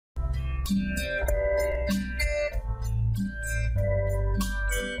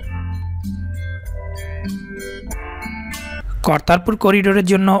করতারপুর করিডোরের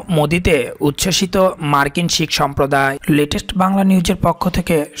জন্য মোদিতে উচ্ছ্বসিত মার্কিন শিখ সম্প্রদায়। লেটেস্ট বাংলা নিউজের পক্ষ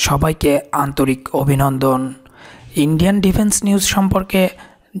থেকে সবাইকে আন্তরিক অভিনন্দন। ইন্ডিয়ান ডিফেন্স নিউজ সম্পর্কে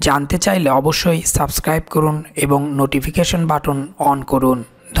জানতে চাইলে অবশ্যই সাবস্ক্রাইব করুন এবং নোটিফিকেশন বাটন অন করুন।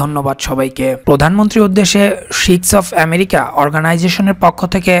 ধন্যবাদ সবাইকে। প্রধানমন্ত্রীর উদ্দেশ্যে শিখস অফ আমেরিকা অর্গানাইজেশনের পক্ষ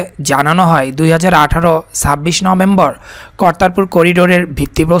থেকে জানানো হয় 2018 26 নভেম্বর করতারপুর করিডোরের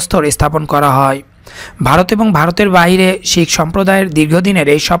ভিত্তিপ্রস্তর স্থাপন করা হয়। ভারত এবং ভারতের বাইরে শিখ সম্প্রদায়ের দীর্ঘদিনের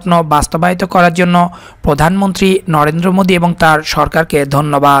এই স্বপ্ন বাস্তবায়িত করার জন্য প্রধানমন্ত্রী নরেন্দ্র মোদী এবং তার সরকারকে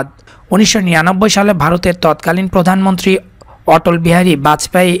ধন্যবাদ। 1999 সালে ভারতের তৎকালীন প্রধানমন্ত্রী অটল বিহারী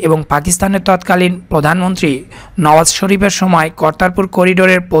বাজপেয়ী এবং পাকিস্তানের তৎকালীন প্রধানমন্ত্রী নওয়াজ শরীফের সময় করতারপুর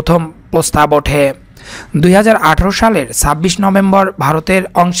করিডোরের প্রথম প্রস্তাব ওঠে। 2018 সালের 26 নভেম্বর ভারতের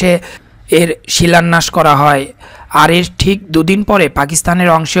অংশে এর শিলান্যাস করা হয়, আর এর ঠিক দুদিন পরে পাকিস্তানের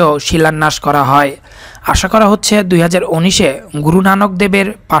অংশেও শিলান্যাস করা হয়। আশা করা হচ্ছে 2019-এ গুরু নানক দেবের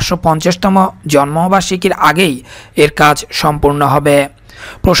 550তম জন্মবার্ষিকীর আগেই এর কাজ সম্পূর্ণ হবে।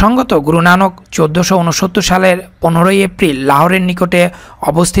 প্রসঙ্গত, গুরু নানক 1469 সালের 15 এপ্রিল লাহোরের নিকটে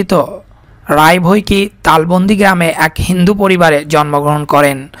অবস্থিত রায়ভৈকি তালবন্দি গ্রামে এক হিন্দু পরিবারে জন্মগ্রহণ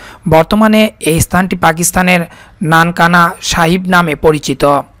করেন। বর্তমানে এই স্থানটি পাকিস্তানের নানকানা সাহিব নামে পরিচিত।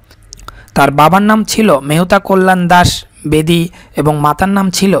 তার বাবার নাম ছিল মেহতা কল্যাণ দাস বেদী এবং মাতার নাম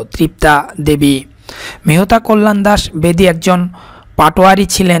ছিল তৃপ্তা দেবী। মেহতা কল্যাণ দাস বেদী একজন পাটোয়ারি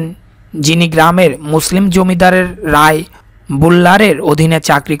ছিলেন, যিনি গ্রামের মুসলিম জমিদারের রায় বুল্লারের অধীনে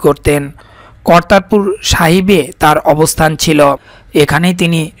চাকরি করতেন। করতারপুর সাহিবে তার অবস্থান ছিল, এখানেই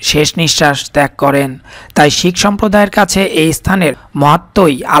তিনি শেষ নিঃশ্বাস ত্যাগ করেন। তাই শিখ সম্প্রদায়ের কাছে এই স্থানের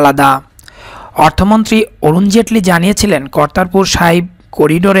মাহাত্ম্যই আলাদা। অর্থমন্ত্রী অরুণ জেটলি জানিয়েছিলেন, করতারপুর সাহিব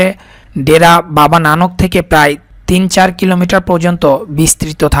করিডোরে ডেরা বাবা নানক থেকে প্রায় 3-4 কিলোমিটার পর্যন্ত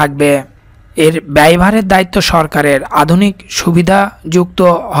বিস্তৃত থাকবে। এর ব্যয়ভারের দায়িত্ব সরকারের। আধুনিক সুবিধাযুক্ত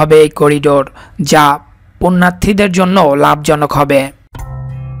হবে এই করিডোর, যা পুণ্যার্থীদের জন্য লাভজনক হবে।